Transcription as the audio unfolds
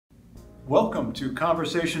Welcome to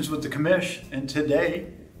Conversations with the Commish, and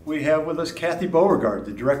today we have with us Kathy Beauregard,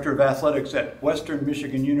 the Director of Athletics at Western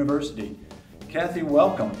Michigan University. Kathy,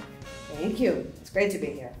 welcome. Thank you. It's great to be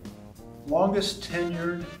here. Longest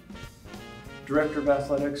tenured Director of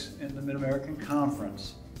Athletics in the Mid-American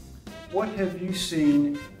Conference. What have you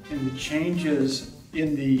seen in the changes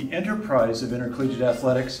in the enterprise of intercollegiate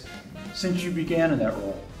athletics since you began in that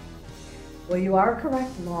role? Well, you are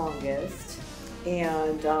correct, longest,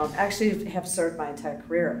 and actually have served my entire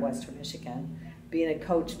career at Western Michigan, being a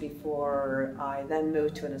coach before I then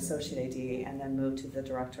moved to an associate AD and then moved to the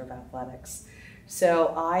Director of Athletics.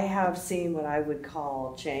 So I have seen what I would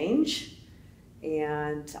call change,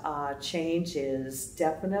 and change is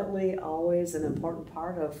definitely always an important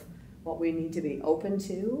part of what we need to be open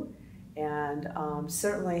to, and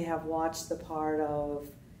certainly have watched the part of,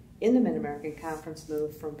 in the Mid-American Conference,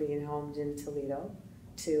 move from being homed in Toledo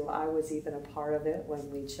to I was even a part of it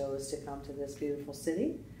when we chose to come to this beautiful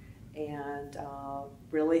city, and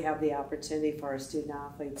really have the opportunity for our student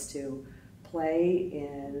athletes to play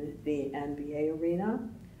in the NBA arena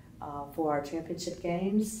for our championship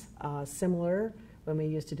games. Similar when we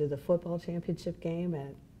used to do the football championship game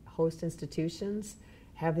at host institutions,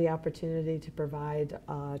 have the opportunity to provide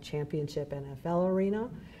a championship NFL arena.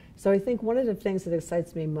 So I think one of the things that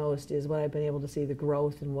excites me most is what I've been able to see, the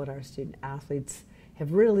growth in what our student athletes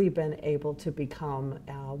have really been able to become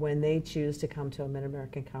when they choose to come to a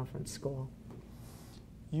Mid-American Conference school.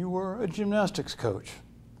 You were a gymnastics coach.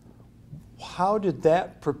 How did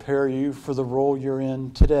that prepare you for the role you're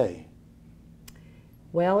in today?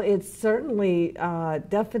 Well, it certainly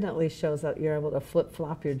definitely shows that you're able to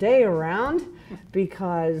flip-flop your day around,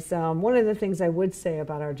 because one of the things I would say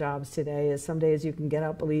about our jobs today is some days you can get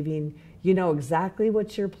up believing you know exactly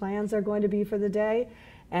what your plans are going to be for the day,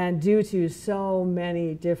 and due to so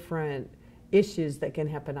many different issues that can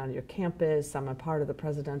happen on your campus, I'm a part of the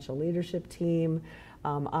presidential leadership team,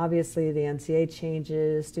 obviously the NCAA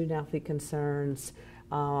changes, student-athlete concerns,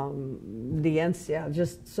 the NCAA,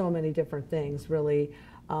 just so many different things, really.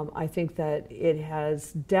 I think that it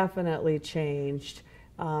has definitely changed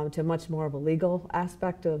to much more of a legal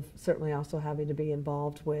aspect of certainly also having to be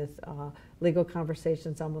involved with legal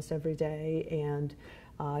conversations almost every day, and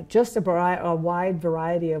just a wide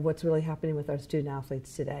variety of what's really happening with our student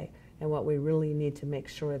athletes today and what we really need to make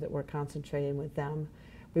sure that we're concentrating with them.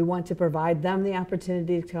 We want to provide them the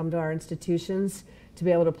opportunity to come to our institutions to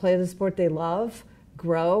be able to play the sport they love,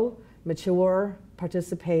 grow, mature,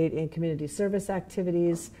 participate in community service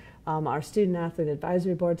activities. Our student athlete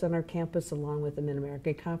advisory boards on our campus, along with the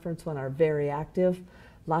Mid-American Conference one, are very active.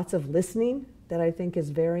 Lots of listening that I think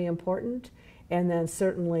is very important. And then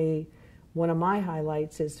certainly one of my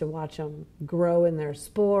highlights is to watch them grow in their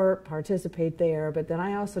sport, participate there, but then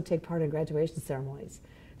I also take part in graduation ceremonies.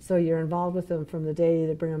 So you're involved with them from the day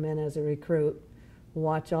they bring them in as a recruit,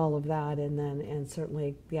 watch all of that, and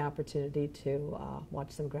certainly the opportunity to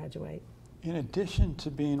watch them graduate. In addition to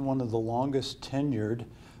being one of the longest tenured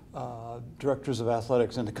directors of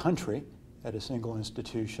athletics in the country at a single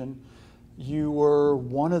institution, you were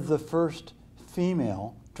one of the first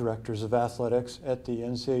female directors of athletics at the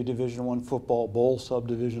NCAA Division I football bowl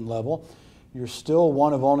subdivision level. You're still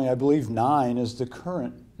one of only, I believe, 9 is the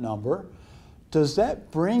current number. Does that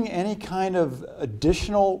bring any kind of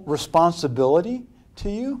additional responsibility to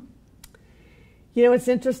you? You know, it's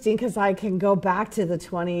interesting because I can go back to the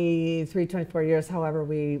 23, 24 years, however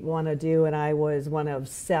we want to do, and I was one of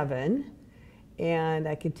 7. And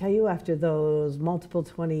I can tell you after those multiple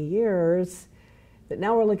 20 years that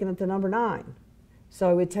now we're looking at the number 9. So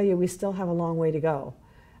I would tell you we still have a long way to go.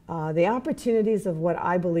 The opportunities of what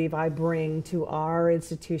I believe I bring to our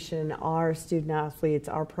institution, our student athletes,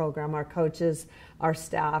 our program, our coaches, our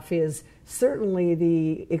staff is certainly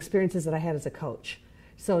the experiences that I had as a coach.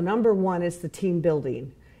 So number one is the team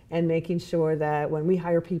building and making sure that when we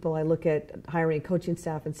hire people, I look at hiring coaching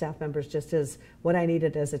staff and staff members just as what I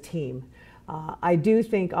needed as a team. I do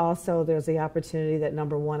think also there's the opportunity that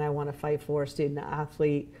number one, I want to fight for student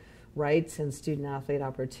athlete rights and student athlete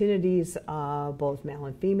opportunities, both male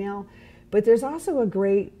and female. But there's also a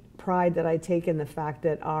great pride that I take in the fact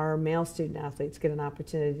that our male student athletes get an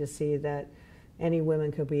opportunity to see that any women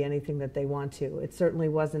could be anything that they want to. It certainly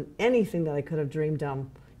wasn't anything that I could have dreamed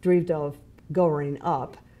of growing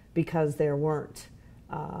up, because there weren't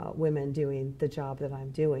women doing the job that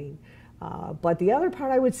I'm doing. But the other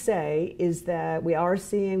part I would say is that we are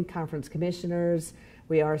seeing conference commissioners,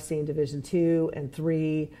 we are seeing Division II and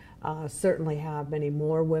III certainly have many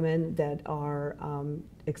more women that are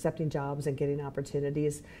accepting jobs and getting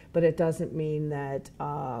opportunities, but it doesn't mean that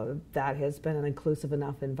that has been an inclusive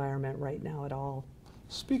enough environment right now at all.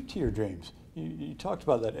 Speak to your dreams. You talked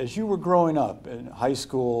about that. As you were growing up in high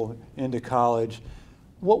school, into college,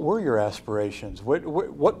 what were your aspirations?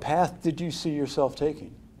 What path did you see yourself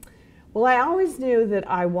taking? Well, I always knew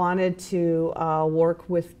that I wanted to work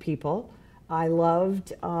with people. I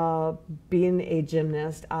loved being a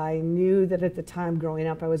gymnast. I knew that at the time growing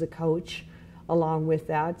up I was a coach along with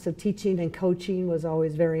that. So teaching and coaching was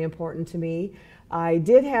always very important to me. I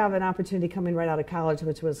did have an opportunity coming right out of college,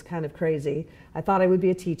 which was kind of crazy. I thought I would be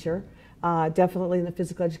a teacher, definitely in the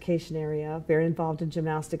physical education area, very involved in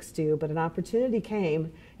gymnastics too, but an opportunity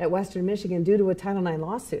came at Western Michigan due to a Title IX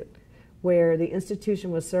lawsuit where the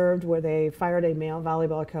institution was served, where they fired a male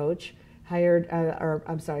volleyball coach, fired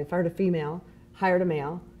a female, hired a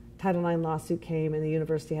male. Title IX lawsuit came and the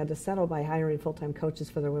university had to settle by hiring full-time coaches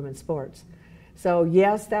for their women's sports. So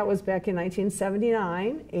yes, that was back in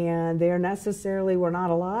 1979, and there necessarily were not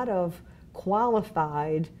a lot of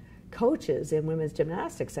qualified coaches in women's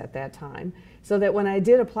gymnastics at that time. So that when I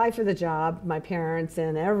did apply for the job, my parents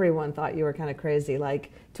and everyone thought you were kind of crazy.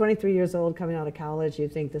 Like 23 years old coming out of college, you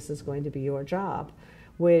think this is going to be your job,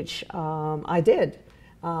 which I did.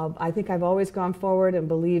 I think I've always gone forward and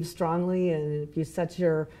believed strongly, and if you set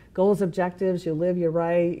your goals, objectives, you live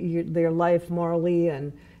your life morally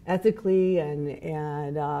and ethically,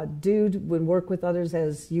 and do and work with others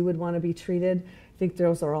as you would want to be treated. I think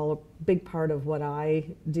those are all a big part of what I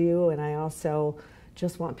do, and I also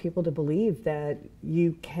just want people to believe that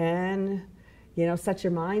you can, set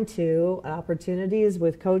your mind to opportunities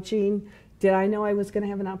with coaching. Did I know I was going to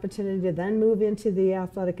have an opportunity to then move into the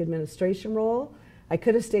athletic administration role? I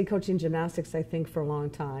could have stayed coaching gymnastics, I think, for a long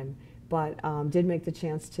time, but did make the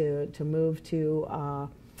chance to move to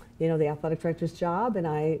the athletic director's job, and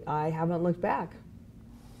I haven't looked back.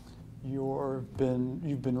 You've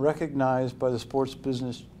been recognized by the Sports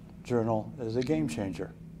Business Journal as a game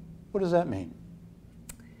changer. What does that mean?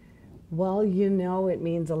 Well, it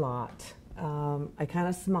means a lot. I kind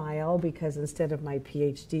of smile because instead of my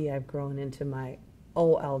PhD, I've grown into my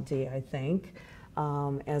OLD, I think,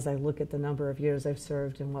 as I look at the number of years I've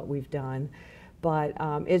served and what we've done. But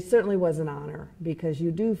it certainly was an honor because you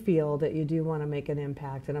do feel that you do want to make an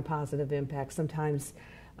impact and a positive impact. Sometimes,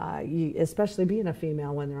 especially being a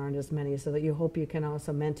female when there aren't as many, so that you hope you can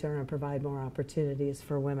also mentor and provide more opportunities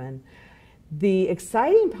for women. The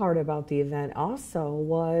exciting part about the event also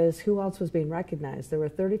was who else was being recognized. There were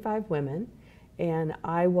 35 women, and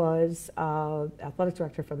I was athletic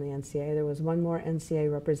director from the NCAA. There was one more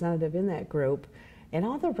NCAA representative in that group. And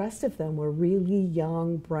all the rest of them were really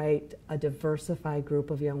young, bright, a diversified group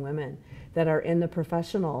of young women that are in the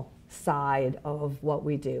professional side of what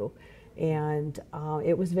we do. And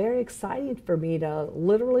it was very exciting for me to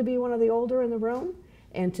literally be one of the older in the room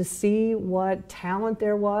and to see what talent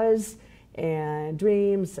there was and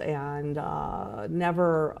dreams, and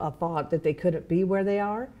never a thought that they couldn't be where they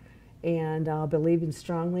are, and believing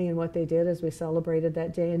strongly in what they did as we celebrated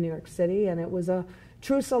that day in New York City. And it was a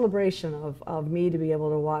true celebration of me to be able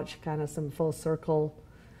to watch kind of some full circle,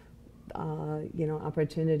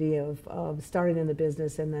 opportunity of starting in the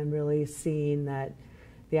business and then really seeing that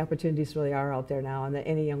the opportunities really are out there now, and that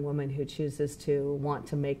any young woman who chooses to want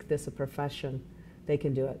to make this a profession, they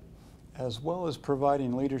can do it. As well as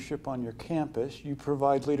providing leadership on your campus, you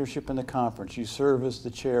provide leadership in the conference. You serve as the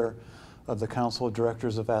chair of the Council of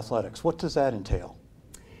Directors of Athletics. What does that entail?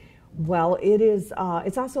 Well,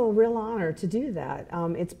 it's also a real honor to do that.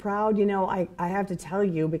 It's proud, I have to tell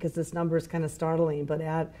you, because this number is kind of startling, but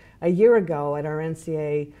a year ago at our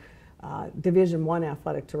NCAA Division I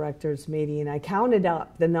athletic directors meeting, I counted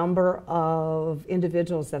up the number of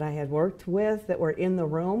individuals that I had worked with that were in the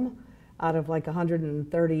room out of like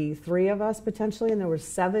 133 of us potentially, and there were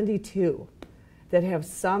 72 that have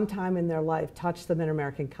sometime in their life touched the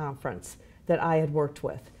Mid-American Conference that I had worked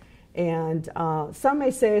with. And some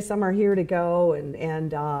may say some are here to go,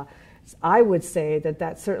 and I would say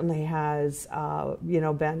that certainly has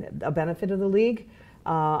been a benefit of the league.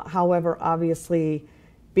 However, obviously,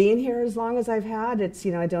 being here as long as I've had, it's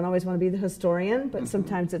I don't always want to be the historian, but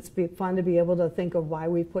sometimes it's fun to be able to think of why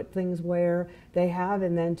we put things where they have,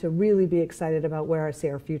 and then to really be excited about where I see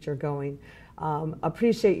our future going.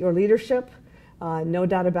 Appreciate your leadership. No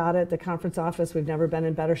doubt about it. The conference office, we've never been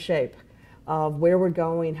in better shape of where we're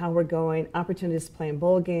going, how we're going, opportunities to play in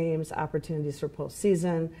bowl games, opportunities for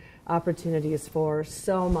postseason, opportunities for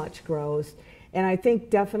so much growth. And I think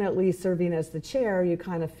definitely serving as the chair, you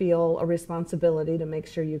kind of feel a responsibility to make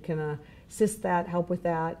sure you can assist that, help with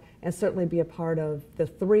that, and certainly be a part of the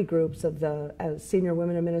three groups of the senior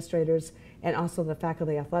women administrators and also the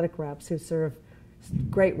faculty athletic reps who serve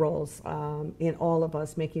great roles in all of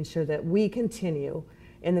us, making sure that we continue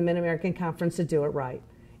in the Mid-American Conference to do it right.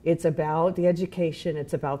 It's about the education,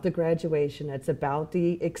 it's about the graduation, it's about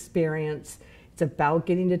the experience, it's about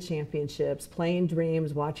getting to championships, playing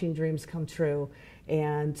dreams, watching dreams come true.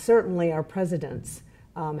 And certainly our presidents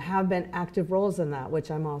have been active roles in that, which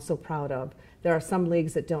I'm also proud of. There are some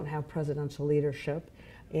leagues that don't have presidential leadership,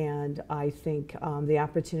 and I think the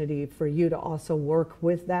opportunity for you to also work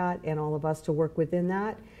with that and all of us to work within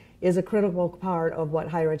that is a critical part of what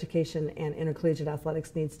higher education and intercollegiate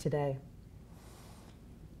athletics needs today.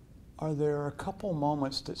 Are there a couple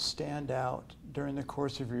moments that stand out during the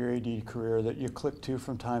course of your AD career that you click to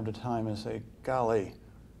from time to time and say, golly,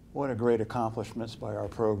 what a great accomplishments by our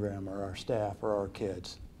program or our staff or our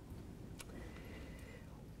kids?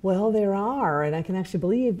 Well, there are, and I can actually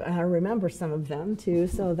believe I remember some of them too,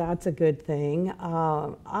 so that's a good thing.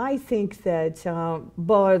 I think that,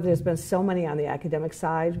 there's been so many on the academic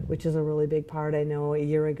side, which is a really big part. I know a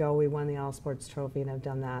year ago we won the All Sports Trophy, and I've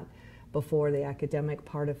done that before, the academic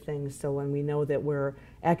part of things. So when we know that we're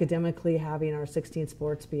academically having our 16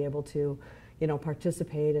 sports be able to,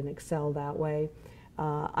 participate and excel that way.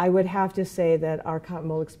 I would have to say that our Cotton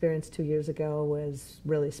Bowl experience 2 years ago was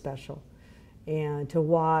really special. And to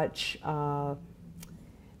watch not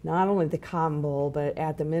only the Cotton Bowl, but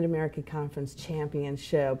at the Mid-American Conference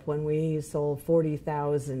Championship, when we sold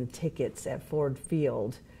 40,000 tickets at Ford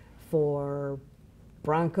Field for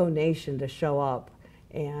Bronco Nation to show up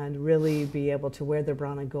and really be able to wear the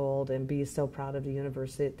brown and gold and be so proud of the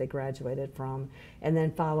university that they graduated from, and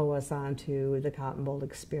then follow us on to the Cotton Bowl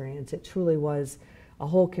experience. It truly was a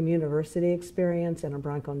whole community experience and a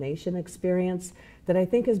Bronco Nation experience that I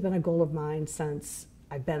think has been a goal of mine since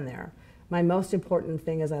I've been there. My most important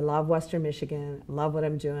thing is I love Western Michigan, love what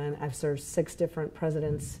I'm doing. I've served 6 different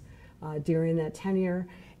presidents during that tenure,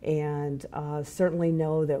 and certainly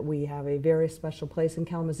know that we have a very special place in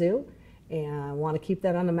Kalamazoo, and I want to keep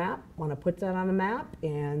that on the map, want to put that on the map,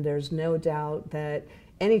 and there's no doubt that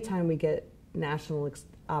anytime we get national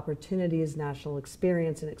opportunities, national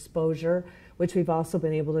experience and exposure, which we've also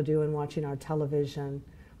been able to do in watching our television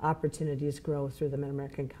opportunities grow through the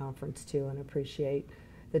Mid-American Conference too, and appreciate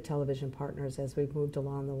the television partners as we've moved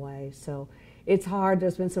along the way. So it's hard.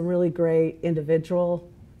 There's been some really great individual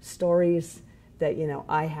stories that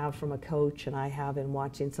I have from a coach, and I have in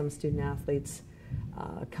watching some student athletes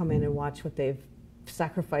come in and watch what they've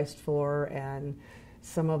sacrificed for, and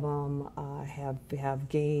some of them have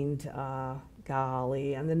gained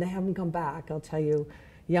golly, and then they haven't come back. I'll tell you,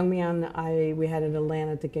 young man we had in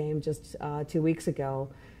Atlanta at the game just 2 weeks ago.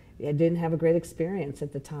 I didn't have a great experience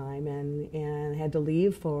at the time, and had to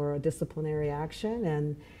leave for a disciplinary action,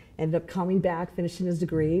 and ended up coming back, finishing his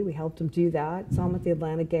degree. We helped him do that. Saw him at the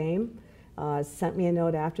Atlanta game. Sent me a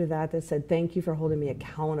note after that said, "Thank you for holding me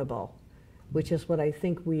accountable," which is what I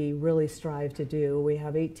think we really strive to do. We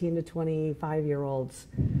have 18 to 25-year-olds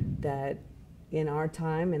that in our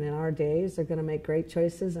time and in our days are going to make great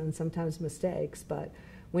choices and sometimes mistakes, but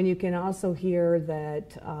when you can also hear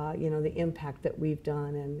that, the impact that we've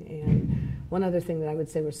done. And one other thing that I would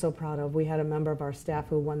say we're so proud of, we had a member of our staff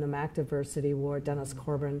who won the MAC Diversity Award, Dennis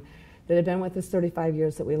Corbin, that had been with us 35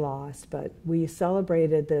 years that we lost. But we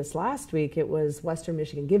celebrated this last week. It was Western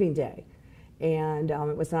Michigan Giving Day. And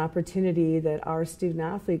it was an opportunity that our student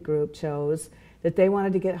athlete group chose, that they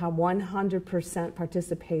wanted to get 100%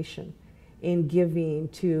 participation in giving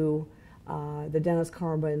to the Dennis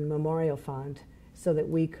Corbin Memorial Fund, so that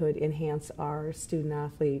we could enhance our student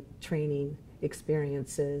athlete training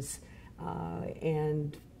experiences.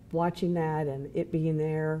 And watching that and it being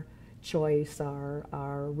their choice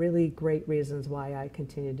are really great reasons why I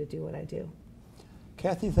continue to do what I do.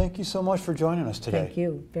 Kathy, thank you so much for joining us today. Thank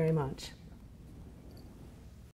you very much.